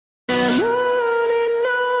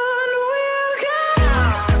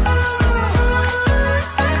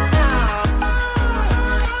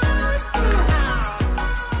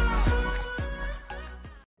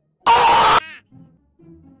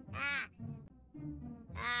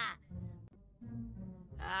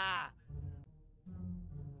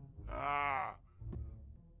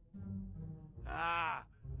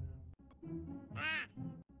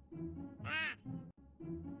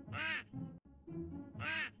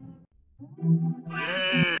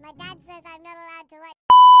My dad says I'm not allowed to watch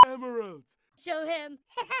Emeralds. Show him.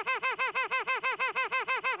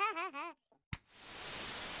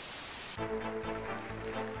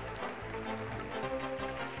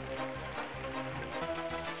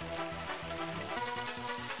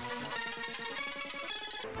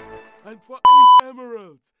 And for 8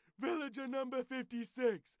 emeralds, villager number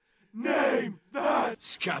 56. Name that!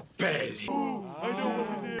 Scapelli. Ooh, I know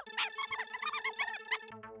what it is.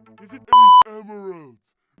 Is it 8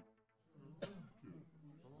 emeralds?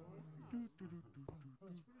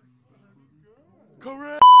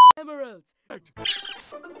 Correct! Emeralds.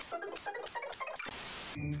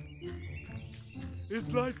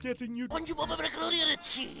 Is life getting you? Do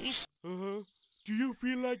you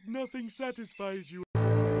feel like nothing satisfies you?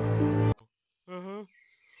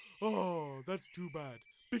 Oh, that's too bad.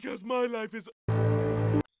 Because my life is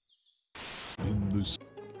In this.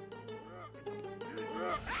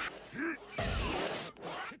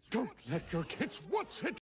 Don't let your kids watch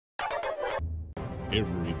it.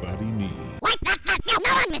 Everybody needs. What? No,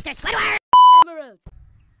 on, Mr. Squidward! Emeralds.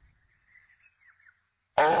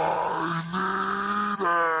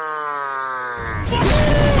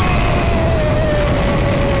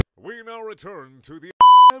 We now return to the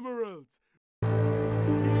emeralds.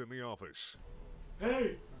 in the office.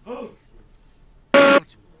 Hey, oh.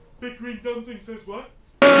 Big green dumb thing says what?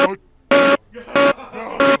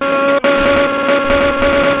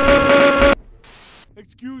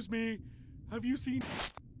 Excuse me, have you seen?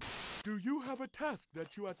 Do you have a task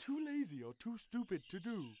that you are too lazy or too stupid to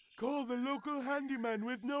do? Call the local handyman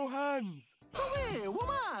with no hands.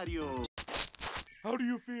 Mario! How do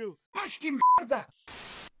you feel?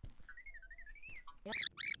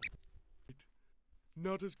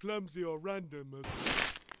 Not as clumsy or random as...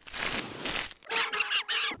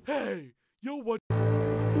 Hey, you're what?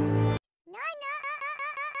 No.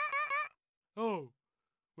 Oh,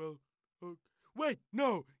 well, wait,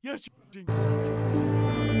 no, yes, you...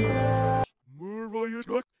 More warriors,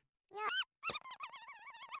 what?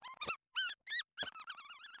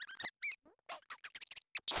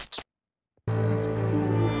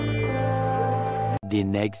 The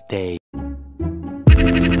next day.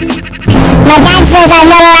 My dad says I'm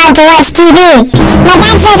not allowed to watch TV. My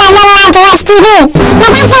dad says I'm not allowed to watch TV. My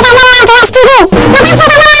dad says I'm not allowed to watch TV. My dad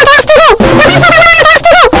says I'm not allowed to watch TV. My dad says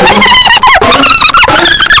I'm not allowed to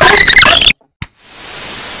watch TV.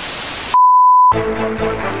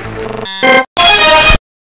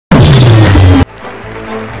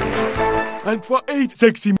 And for 8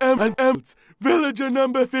 sexy and M's, villager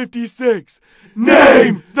number 56.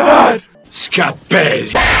 Name that!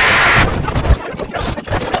 Scapelli.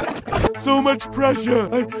 So much pressure.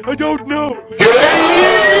 I don't know.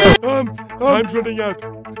 Time's running out.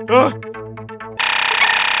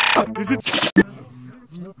 Is it?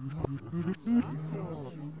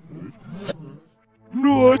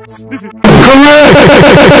 No, this is correct.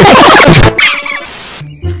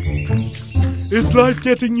 Is life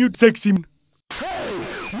getting you sexy?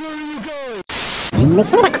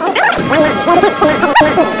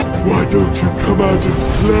 Why don't you come out and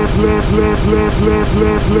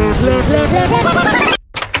play?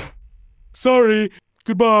 Sorry.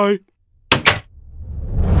 Goodbye.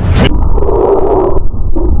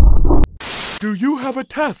 Do you have a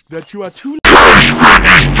task that you are too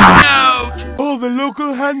Oh, the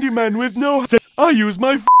local handyman with no I use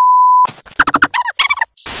my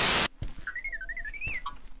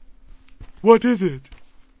What is it?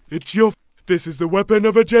 It's your This is the weapon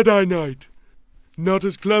of a Jedi Knight. Not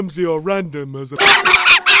as clumsy or random as a...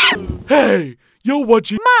 Hey! You're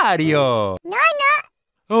watching... Mario! No.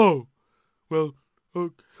 Oh. Well...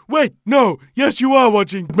 wait, no! Yes, you are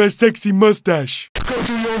watching my sexy mustache. Go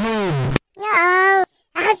to your room. No.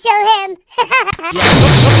 I'll show him.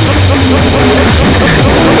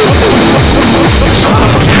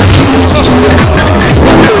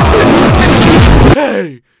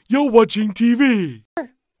 Hey! You're watching TV.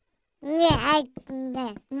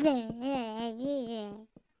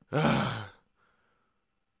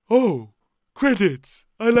 Oh, credits.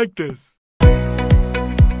 I like this.